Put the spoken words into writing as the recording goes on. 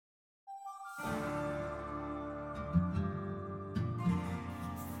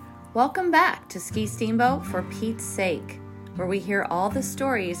Welcome back to Ski Steamboat for Pete's Sake, where we hear all the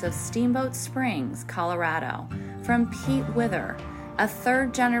stories of Steamboat Springs, Colorado, from Pete Wither, a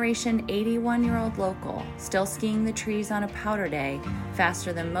third-generation 81-year-old local, still skiing the trees on a powder day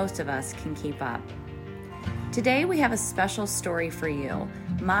faster than most of us can keep up. Today we have a special story for you,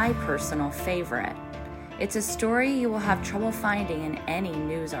 my personal favorite. It's a story you will have trouble finding in any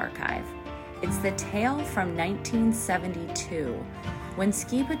news archive. It's the tale from 1972, when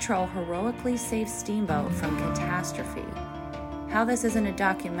Ski Patrol heroically saved Steamboat from catastrophe. How this isn't a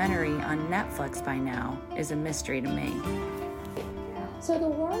documentary on Netflix by now is a mystery to me. So the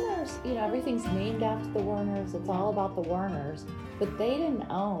Warners, everything's named after the Warners. It's all about the Warners. But they didn't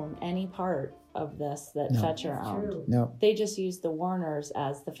own any part of this that Fetcher owned. No. They just used the Warners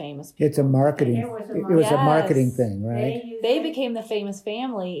as the famous people. It's a marketing. It was a marketing thing, right? They became the famous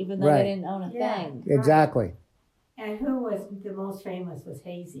family even though they didn't own a thing. Exactly. And who was the most famous was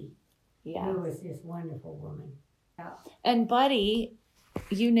Hazy. Yeah. Who was this wonderful woman. Yeah. And Buddy,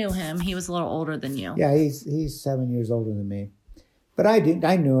 you knew him. He was a little older than you. Yeah, he's 7 years older than me. But I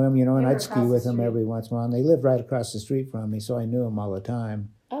knew him, and I'd ski with him every once in a while. And they lived right across the street from me, so I knew him all the time.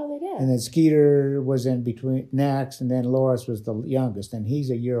 Oh, they did. And then Skeeter was in between next, and then Loris was the youngest, and he's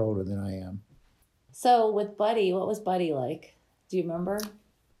a year older than I am. So with Buddy, what was Buddy like? Do you remember?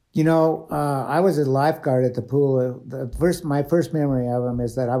 I was a lifeguard at the pool. My first memory of him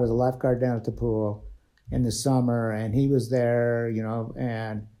is that I was a lifeguard down at the pool in the summer, and he was there,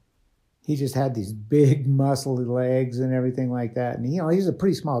 and he just had these big muscly legs and everything like that. And, he's a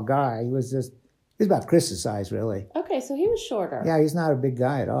pretty small guy. He was about Chris's size, really. Okay, so he was shorter. Yeah, he's not a big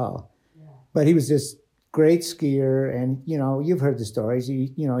guy at all. Yeah. But he was just great skier. And, you've heard the stories.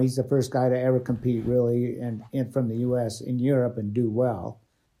 He's the first guy to ever compete, really, and from the U.S. in Europe and do well.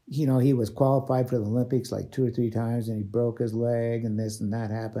 He was qualified for the Olympics like 2 or 3 times, and he broke his leg, and this and that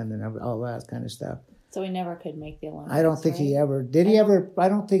happened, and all that kind of stuff. So he never could make the Olympics. I don't think he ever did. He ever? I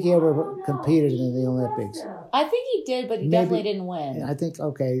don't think he ever competed in the Olympics. I think he did, but he definitely didn't win. I think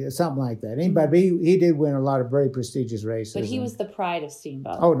something like that. But he did win a lot of very prestigious races. But he was the pride of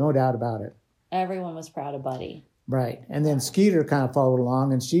Steamboat. Oh, no doubt about it. Everyone was proud of Buddy. Right, and then Skeeter kind of followed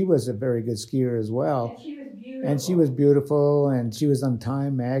along, and she was a very good skier as well. And she was beautiful, and she was on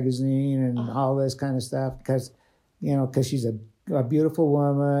Time magazine and all this kind of stuff because she's a beautiful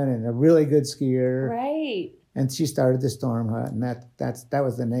woman and a really good skier. Right. And she started the Storm Hut, and that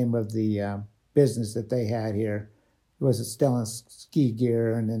was the name of the business that they had here. It was selling ski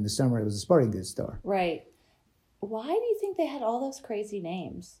gear, and in the summer it was a sporting goods store. Right. Why do you think they had all those crazy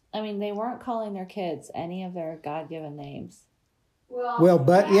names? I mean, they weren't calling their kids any of their God-given names. Well,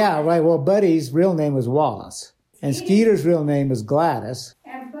 Buddy's real name was Wallace, and Skeeter's real name was Gladys,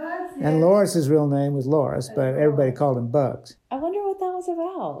 and Loris's real name was Loris, but everybody called him Bugs. I wonder what that was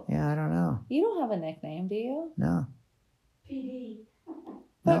about. Yeah, I don't know. You don't have a nickname, do you? No. PD.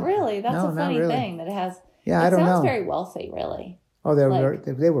 But really, that's a funny thing that it has. Yeah, I don't know. It sounds very wealthy, really. Oh,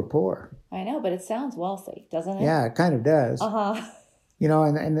 they were poor. I know, but it sounds wealthy, doesn't it? Yeah, it kind of does. Uh-huh.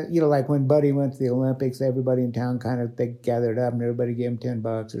 And like when Buddy went to the Olympics, everybody in town they gathered up and everybody gave him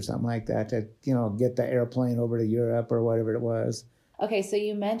 $10 or something like that to, get the airplane over to Europe or whatever it was. Okay, so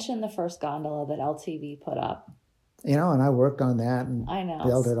you mentioned the first gondola that LTV put up. And I worked on that and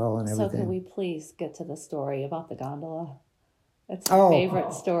built it all and everything. So could we please get to the story about the gondola? It's my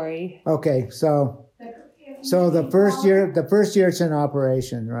favorite story. Okay, so the first year it's in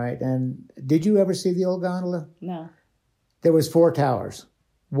operation, right? And did you ever see the old gondola? No. There was 4 towers.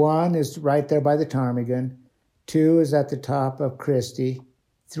 1 is right there by the ptarmigan. 2 is at the top of Christie.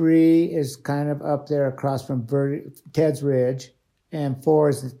 3 is kind of up there across from Ted's Ridge. And 4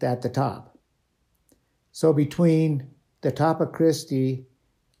 is at the top. So between the top of Christie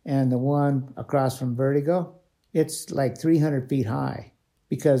and the one across from Vertigo, it's like 300 feet high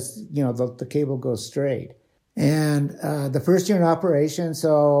because, the cable goes straight. And the first year in operation,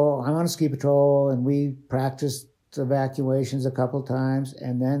 so I'm on a ski patrol and we practiced evacuations a couple times,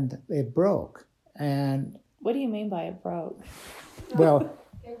 and then it broke. And what do you mean by it broke? Well,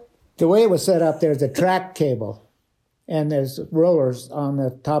 the way it was set up, there's a track cable, and there's rollers on the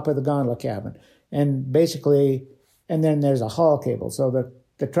top of the gondola cabin, and then there's a haul cable. So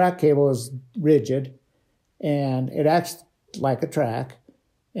the track cable is rigid, and it acts like a track,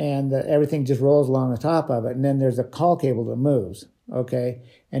 and everything just rolls along the top of it. And then there's a haul cable that moves, okay,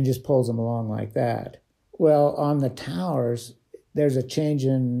 and just pulls them along like that. Well, on the towers, there's a change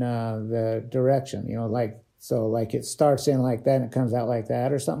in the direction, like it starts in like that and it comes out like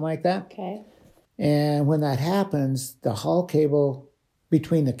that or something like that. Okay. And when that happens, the haul cable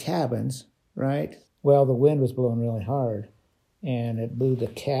between the cabins, right, Well, the wind was blowing really hard, and it blew the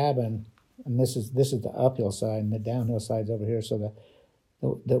cabin. And this is the uphill side, and the downhill side's over here. So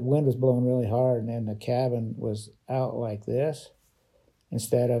the wind was blowing really hard, and the cabin was out like this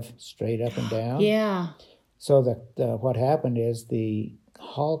instead of straight up and down. Yeah. So what happened is the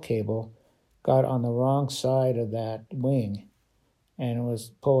haul cable got on the wrong side of that wing, and it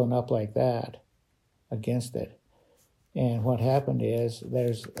was pulling up like that against it. And what happened is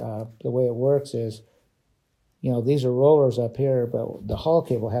there's the way it works is, these are rollers up here, but the haul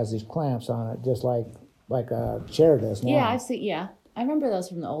cable has these clamps on it, just like a chair does now. Yeah, I've seen. Yeah, I remember those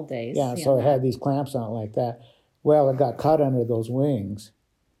from the old days. Yeah, so it had these clamps on it like that. Well, it got caught under those wings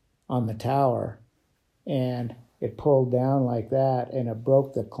on the tower, and it pulled down like that, and it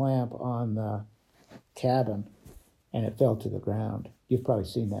broke the clamp on the cabin, and it fell to the ground. You've probably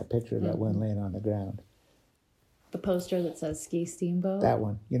seen that picture of that one laying on the ground. The poster that says Ski Steamboat? That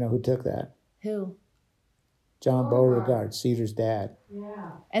one. You know who took that? Who? John Beauregard, Cedar's dad.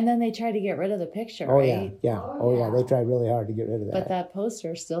 Yeah. And then they tried to get rid of the picture, Oh, right? yeah. Oh, yeah. They tried really hard to get rid of that. But that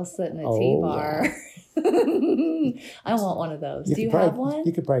poster's still sitting at Oh, T-Bar. yeah. I want one of those. Do you probably, have one?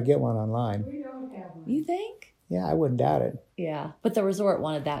 You could probably get one online. We don't have one. You think? Yeah, I wouldn't doubt it. Yeah. But the resort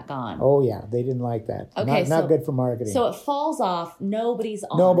wanted that gone. Oh, yeah. They didn't like that. Okay, Not good for marketing. So it falls off. Nobody's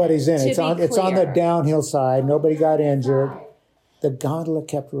on Nobody's in it. To be It's on the clear. downhill side. Nobody got injured. The gondola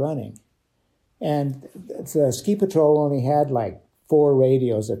kept running. And the ski patrol only had like 4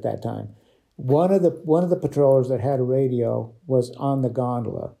 radios at that time. One of the patrollers that had a radio was on the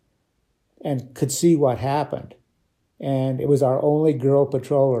gondola and could see what happened. And it was our only girl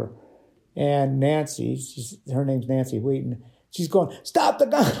patroller. And Nancy, her name's Nancy Wheaton, she's going, stop the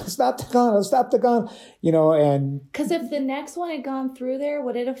gondola, stop the gondola, stop the gondola, and... Because if the next one had gone through there,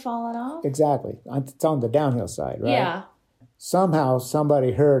 would it have fallen off? Exactly. It's on the downhill side, right? Yeah. Somehow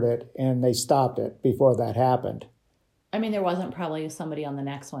somebody heard it and they stopped it before that happened. I mean, there wasn't probably somebody on the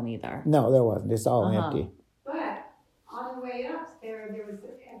next one either. No, there wasn't. It's all empty. But on the way up there was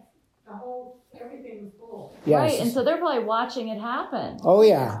everything was full. Yes. Right, and so they're probably watching it happen. Oh,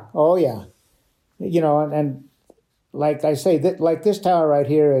 yeah. Oh, yeah. And like I say, like this tower right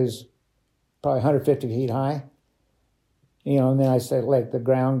here is probably 150 feet high. And then I say, like, the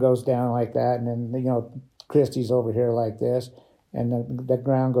ground goes down like that, and then, Christie's over here like this, and the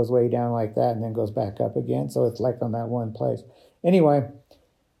ground goes way down like that and then goes back up again. So it's like on that one place. Anyway,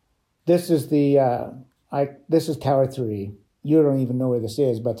 this is this is Tower 3. You don't even know where this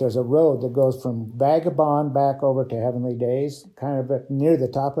is, but there's a road that goes from Vagabond back over to Heavenly Days, kind of near the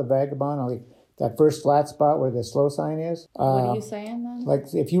top of Vagabond, like that first flat spot where the slow sign is. What are you saying then? Like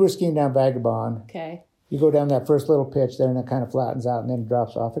if you were skiing down Vagabond, Okay. you go down that first little pitch there and it kind of flattens out and then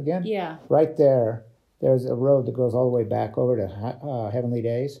drops off again. Yeah. Right there's a road that goes all the way back over to Heavenly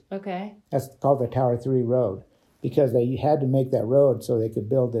Days. Okay. That's called the Tower 3 Road because they had to make that road so they could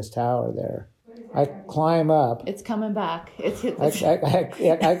build this tower there. I climb up. It's coming back. It's hit I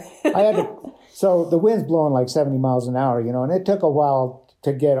had to. So the wind's blowing like 70 miles an hour, and it took a while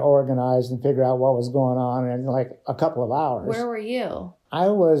to get organized and figure out what was going on, and like a couple of hours. Where were you? I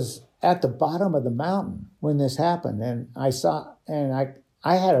was at the bottom of the mountain when this happened, and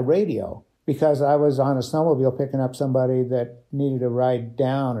I had a radio because I was on a snowmobile picking up somebody that needed a ride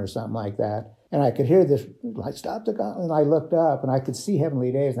down or something like that. And I could hear this, like, stop the gun. And I looked up and I could see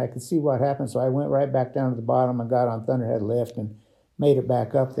Heavenly Days and I could see what happened. So I went right back down to the bottom and got on Thunderhead Lift and made it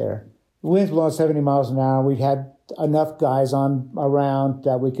back up there. The wind's blowing 70 miles an hour. We'd had enough guys around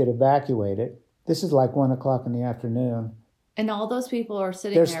that we could evacuate it. This is like 1 o'clock in the afternoon. And all those people are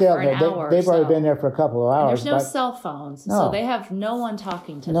sitting They're there still for there. an hour. They've or already so. been there for a couple of And hours. there's no cell phones, No. so they have no one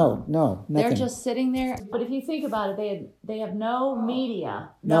talking to them. No, nothing. They're just sitting there. But if you think about it, they have no media,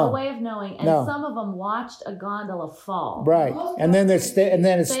 no No. way of knowing, and No. some of them watched a gondola fall. Right, and then it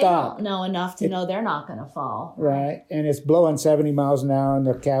They stopped. don't know enough to know they're not going to fall. Right, and it's blowing 70 miles an hour, and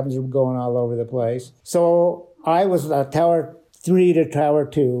the cabins are going all over the place. So I was Tower 3 to Tower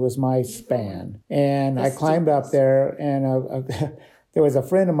 2 was my span, and I climbed up there, and there was a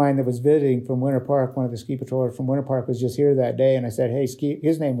friend of mine that was visiting from Winter Park. One of the ski patrollers from Winter Park was just here that day, and I said, "Hey,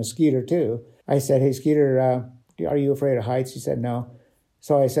 his name was Skeeter too." I said, "Hey, Skeeter, are you afraid of heights?" He said, "No."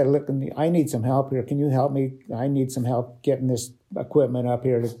 So I said, "Look, I need some help here. Can you help me? I need some help getting this equipment up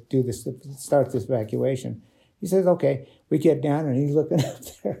here to do this, to start this evacuation." He says, "Okay." We get down, and he's looking up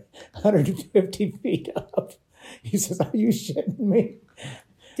there, 150 feet up. He says, "Are you shitting me?"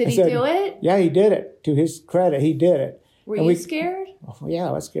 Did he said, do it? Yeah, he did it. To his credit, he did it. Were And you scared? Oh, yeah,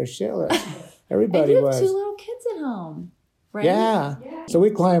 I was scared shitless. And Everybody you have was. 2 little kids at home, right? Yeah. So we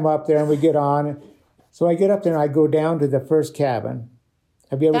climb up there and we get on. So I get up there and I go down to the first cabin.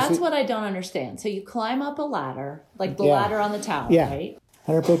 Have you ever That's seen? what I don't understand. So you climb up a ladder, like the Yeah. ladder on the tower, Yeah. right?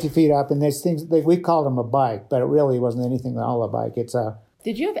 150 feet up, and there's things, we called them a bike, but it really wasn't anything at all a bike. It's a,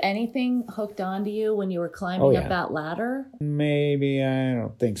 Did you have anything hooked onto you when you were climbing yeah. up that ladder? maybe, I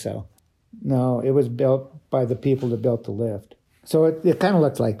don't think so. No, it was built by the people that built the lift. So it kind of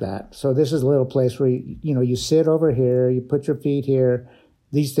looks like that. So this is a little place where, you sit over here, you put your feet here,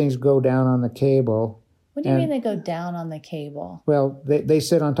 these things go down on the cable. What do you mean they go down on the cable? Well, they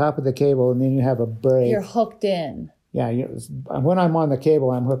sit on top of the cable, and then you have a brake. You're hooked in. Yeah, when I'm on the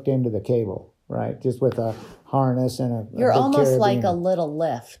cable, I'm hooked into the cable, right? Just with a harness and a You're big almost like carabiner. a little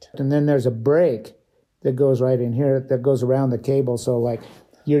lift. And then there's a brake that goes right in here that goes around the cable. So like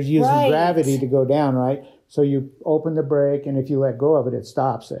you're using Right. gravity to go down, right? So you open the brake, and if you let go of it, it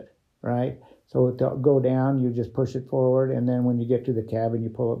stops it, right? So to go down, you just push it forward, and then when you get to the cabin, you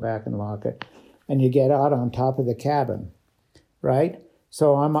pull it back and lock it, and you get out on top of the cabin, right?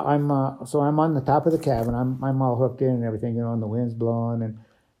 So I'm on the top of the cabin. I'm all hooked in and everything, and the wind's blowing,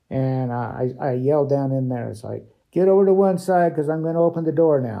 and I yelled down in there. It's like, get over to one side because I'm going to open the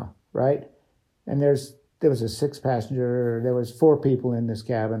door now, right? And there was a 6-passenger. There was 4 people in this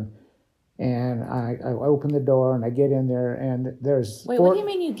cabin, and I open the door and I get in there, and there's Wait, 4. what do you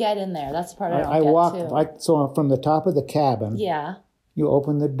mean you get in there? That's the part I don't I get walk too. so from the top of the cabin. Yeah. You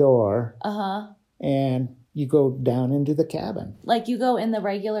open the door Uh-huh. and you go down into the cabin. Like you go in the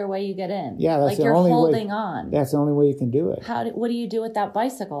regular way you get in. Yeah, that's like the you're only way. holding on. That's the only way you can do it. What do you do with that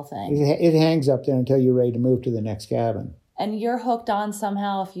bicycle thing? It hangs up there until you're ready to move to the next cabin. And you're hooked on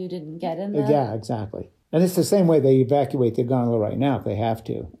somehow if you didn't get in there? Yeah, exactly. And it's the same way they evacuate the gondola right now if they have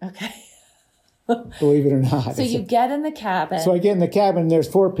to. Okay. Believe it or not. So you get in the cabin. So I get in the cabin, and there's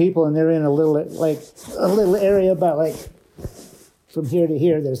 4 people, and they're in a little area about like from here to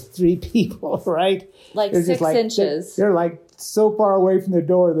here. There's 3 people, right? Like They're 6 inches. They're like so far away from the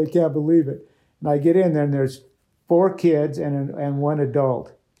door they can't believe it. And I get in there, and there's 4 kids and 1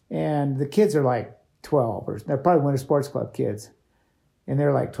 adult, and the kids are like 12, or they're probably Winter Sports Club kids, and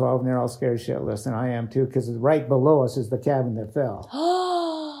they're like 12, and they're all scared shitless, and I am too, because right below us is the cabin that fell.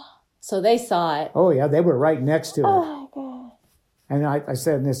 So they saw it. Oh yeah, they were right next to it. Oh my God. And I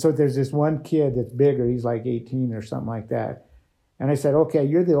said, so there's this one kid that's bigger. He's like 18 or something like that. And I said, okay,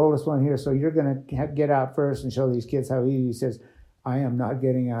 you're the oldest one here, so you're going to get out first and show these kids how easy. He says, I am not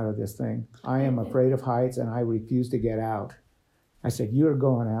getting out of this thing. I am afraid of heights, and I refuse to get out. I said, you're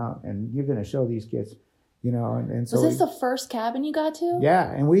going out, and you're going to show these kids, And so Was this the first cabin you got to?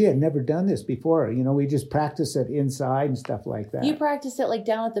 yeah, and we had never done this before. We just practiced it inside and stuff like that. You practiced it like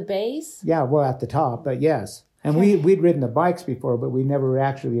down at the base? Yeah, well, at the top, but yes. And we'd ridden the bikes before, but we never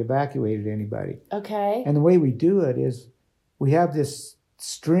actually evacuated anybody. Okay. And the way we do it is we have this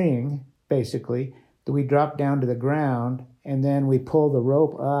string, basically, that we drop down to the ground, and then we pull the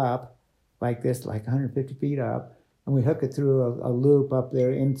rope up like this, like 150 feet up, and we hook it through a loop up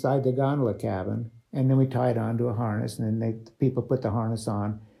there inside the gondola cabin, and then we tie it onto a harness, and then people put the harness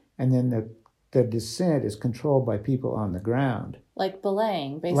on, and then the descent is controlled by people on the ground. Like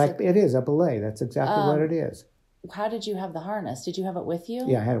belaying, basically. Like it is a belay. That's exactly what it is. How did you have the harness? Did you have it with you?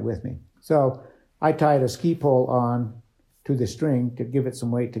 Yeah, I had it with me. So I tied a ski pole on to the string to give it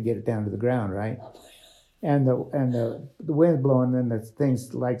some weight to get it down to the ground, right? And the wind's blowing, and the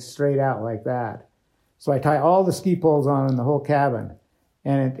thing's like straight out like that. So I tie all the ski poles on in the whole cabin,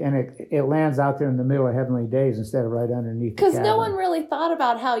 and it lands out there in the middle of Heavenly Days instead of right underneath the cabin. Because no one really thought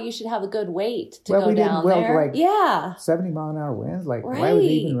about how you should have a good weight to Well, go we didn't- down well, there. like- Yeah. 70 mile an hour winds, like why was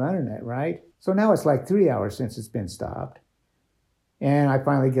he even running it, right? So now it's like 3 hours since it's been stopped. And I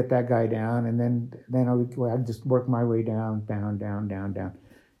finally get that guy down, and then I just work my way down.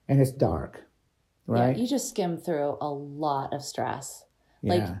 And it's dark, right? Yeah, you just skimmed through a lot of stress.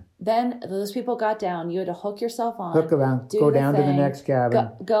 Yeah. Like then those people got down. You had to hook yourself on. Hook around, do go the down to the thing, next cabin.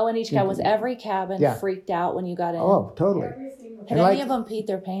 Go in each cabin. Was every cabin Yeah. freaked out when you got in? Oh, totally. Every single Had and any like- of them peed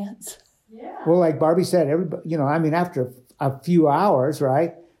their pants? Yeah. Well, like Barbie said, everybody, after a few hours,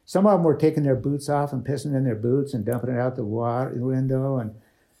 right? Some of them were taking their boots off and pissing in their boots and dumping it out the window. And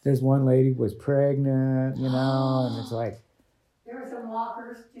there's one lady who was pregnant, and it's like, There were some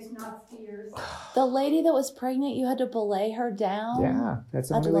walkers, just not skiers. The lady that was pregnant, you had to belay her down? yeah, that's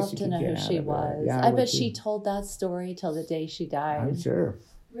the I'd only way love she to could know get who out she of it. was. Yeah, I would bet too. she told that story till the day she died. I'm sure.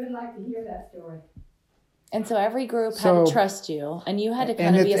 We'd like to hear that story. And so every group had So- to trust you, and you had to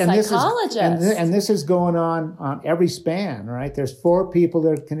kind of be a this is- psychologist. and this is going on every span, right? There's 4 people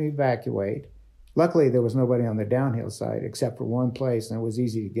that can evacuate. Luckily, there was nobody on the downhill side except for one place, and it was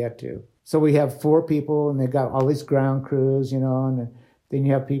easy to get to. So we have 4 people, and they got all these ground crews, and then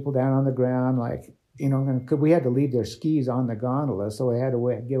you have people down on the ground, like because we had to leave their skis on the gondola, so we had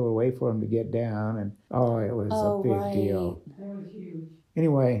to give a way for them to get down, and it was a big deal. That was huge.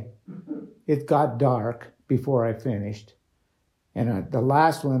 Anyway, it got dark before I finished, and the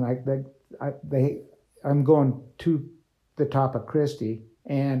last one, I'm going to the top of Christie,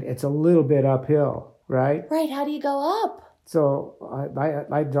 and it's a little bit uphill, right? Right. How do you go up? So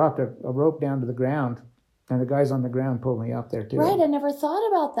I dropped a rope down to the ground, and the guys on the ground pulled me up there too. Right. I never thought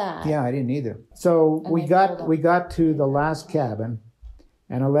about that. Yeah, I didn't either. So And we got to the last cabin,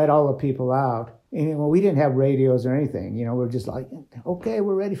 and I let all the people out. And we didn't have radios or anything. We were just like, okay,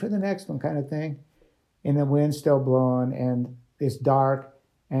 we're ready for the next one, kind of thing. And the wind's still blowing, and it's dark.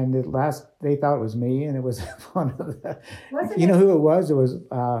 And they thought it was me, and it was one of the. You know who it was? It was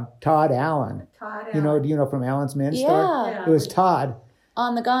Todd Allen. Todd Allen. Do you know from Allen's Men's Yeah. Store? It was Todd.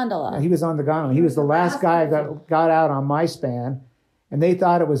 On the gondola. He was on the gondola. He was the last guy that got out on my span, and they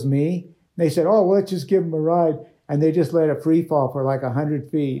thought it was me. They said, "Oh, well, let's just give him a ride," and they just let it free fall for like 100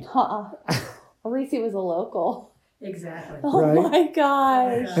 feet. At least he was a local. Exactly. Oh Right? my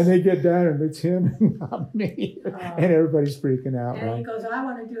gosh. And they get down, and it's him and not me, and everybody's freaking out. And he Right? goes, I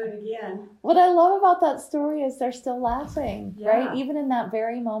want to do it again. What I love about that story is they're still laughing, Yeah. right? Even in that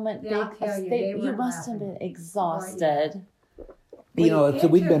very moment, They'll tell you they you weren't must have laughing. been exhausted. So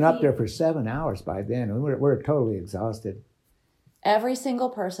we'd been up there for 7 hours by then, and we're totally exhausted. Every single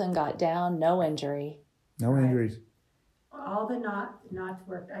person got down, no injury. No Right. injuries. All the knots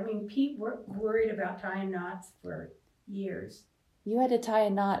worked. I mean, Pete worried about tying knots for years. You had to tie a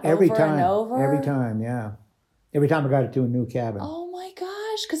knot Every over time. and over? Every time, yeah. Every time I got it to a new cabin, Oh my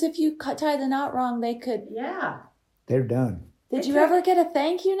gosh, because if you tie the knot wrong, they could... Yeah. they're done. Did you ever get a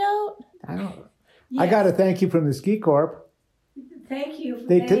thank you note? I don't. Yes. I got a thank you from the ski corp. Thank you.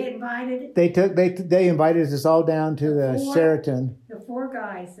 They They, took- invited They invited us all down to the Four. Sheraton. the 4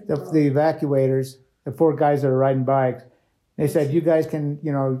 guys. The evacuators, the 4 guys that are riding bikes. They said, you guys can,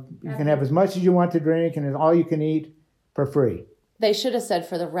 you can have as much as you want to drink and all you can eat for free. They should have said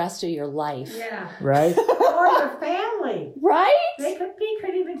for the rest of your life. Yeah. Right? Or your family. Right? Pete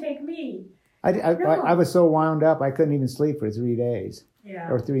couldn't even take me. I was so wound up, I couldn't even sleep for 3 days Yeah.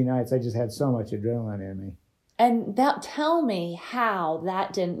 or 3 nights. I just had so much adrenaline in me. And tell me how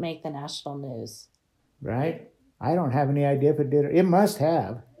that didn't make the national news. Right? I don't have any idea if it did. It must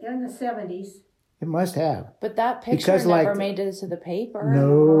have. In the 70s. It must have. But that picture Because, never like, made it to the paper.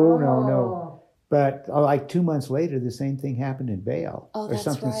 No. Oh. But like 2 months later, the same thing happened in Vail Oh, or that's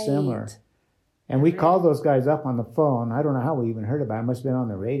something right. similar. And we called those guys up on the phone. I don't know how we even heard about it. It must have been on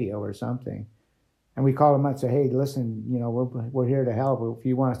the radio or something. And we called them up and said, hey, listen, we're here to help. If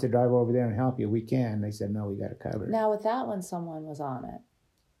you want us to drive over there and help you, we can. They said, no, we got it covered. Now with that one, someone was on it.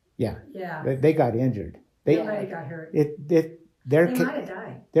 Yeah. Yeah. They got injured. Somebody got hurt. They They might have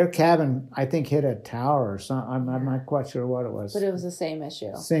died. Their cabin, I think, hit a tower or something. I'm not quite sure what it was. But it was the same issue.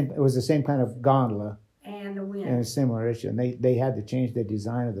 It was the same kind of gondola And the wind. and a similar issue. And they had to change the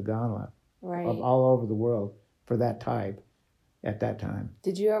design of the gondola Right. all over the world for that type at that time.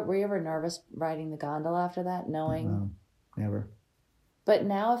 Were you ever nervous riding the gondola after that, knowing? No, never. But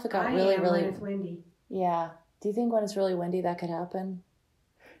now if it got I really, am really... when it's windy. Yeah. Do you think when it's really windy that could happen?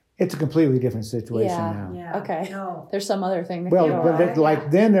 It's a completely different situation Yeah. now. Yeah. Okay. No. There's some other thing that Well, could go but wrong. like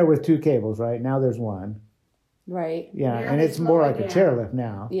then there were 2 cables, right? Now there's 1. Right. Yeah, Yeah, and they it's more slow like it a down. chairlift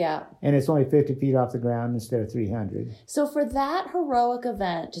now. Yeah. And it's only 50 feet off the ground instead of 300. So for that heroic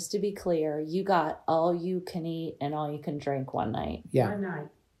event, just to be clear, you got all you can eat and all you can drink one night. Yeah. One night.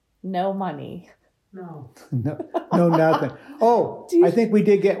 No money. No. No, nothing. Oh, I think we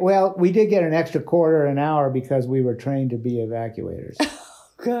did get an extra quarter an hour because we were trained to be evacuators.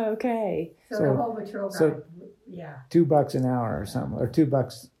 Okay. So, So- the whole patrol guy. so- Yeah. $2 an hour or something, or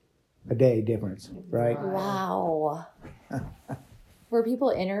 $2 a day difference, right? Wow. Were people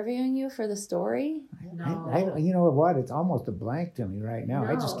interviewing you for the story? No. I you know what? It's almost a blank to me right now.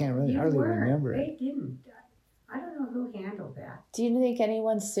 I just can't really you hardly weren't. remember They it. didn't. I don't know who handled that. Do you think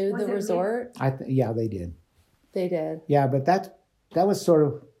anyone sued Was the it me? resort? Yeah, they did. They did. Yeah, but that was sort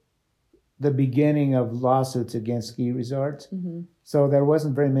of the beginning of lawsuits against ski resorts. Mm-hmm. So there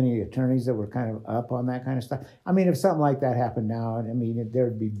wasn't very many attorneys that were kind of up on that kind of stuff. I mean, if something like that happened now, I mean, there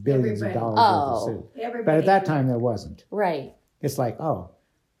would be billions Everybody. of dollars worth of Oh. suit. Everybody. But at that time, there wasn't. Right. It's like, oh,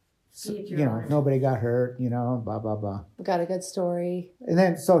 so, Get your honor. nobody got hurt, blah, blah, blah. We got a good story. And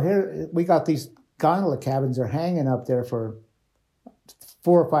then, so here we got these gondola cabins are hanging up there for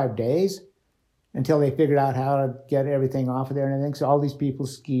 4 or 5 days until they figured out how to get everything off of there and everything. So all these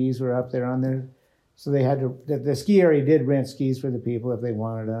people's skis were up there on there. So they had to, the ski area did rent skis for the people if they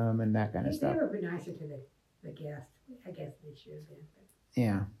wanted them and that kind of They stuff. would be nicer to the guests. I guess they should have been.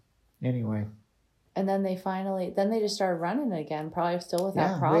 Yeah. Anyway. And then they just started running again, probably still with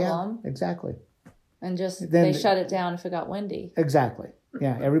that Yeah, problem. yeah, exactly. And just, Then they shut it down if it got windy. Exactly.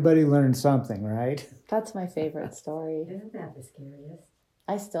 Yeah, everybody learned something, right? That's my favorite story. Isn't that the scariest?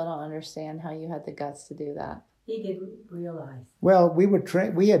 I still don't understand how you had the guts to do that. He didn't realize. Well, we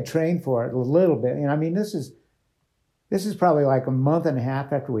had trained for it a little bit. And I mean, this is probably like a month and a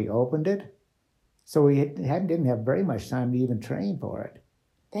half after we opened it. So we didn't have very much time to even train for it.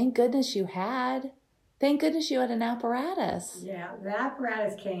 Thank goodness you had. Thank goodness you had an apparatus. Yeah, the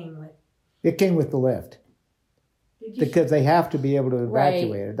apparatus came with. It came with the lift. Did you Because they have to be able to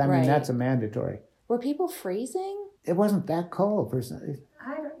evacuate it. I mean, right. that's a mandatory. Were people freezing? It wasn't that cold.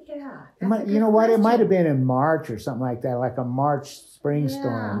 Yeah. You know what? It might have been in March or something like that, like a March spring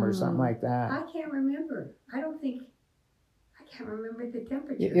storm or something like that. I can't remember. I can't remember the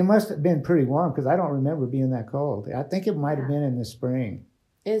temperature. It must have been pretty warm because I don't remember being that cold. I think it might have been in the spring.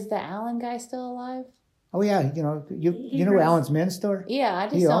 Is the Allen guy still alive? Oh yeah, you know Alan's men's store? Yeah, I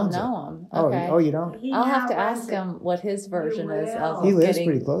just He don't owns know him. Oh, Okay. oh, you don't? He I'll now have to runs ask it. him what his version You is will. of He lives getting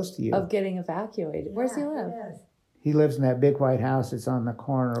pretty close to you. of getting evacuated. Where's he live? Yes. He lives in that big white house that's on the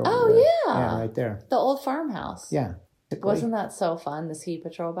corner. Over Oh, there. yeah. Yeah, right there. The old farmhouse. Yeah. Wasn't that so fun, the ski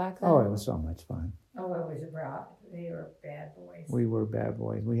patrol back then? Oh, it was so much fun. Oh, it was about. They were bad boys. We were bad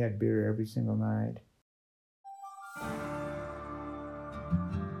boys. We had beer every single night.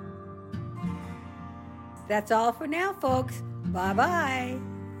 That's all for now, folks. Bye-bye.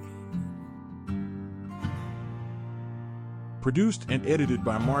 Produced and edited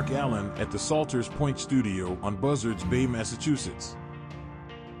by Mark Allen at the Salters Point Studio on Buzzards Bay, Massachusetts.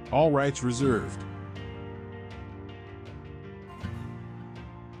 All rights reserved.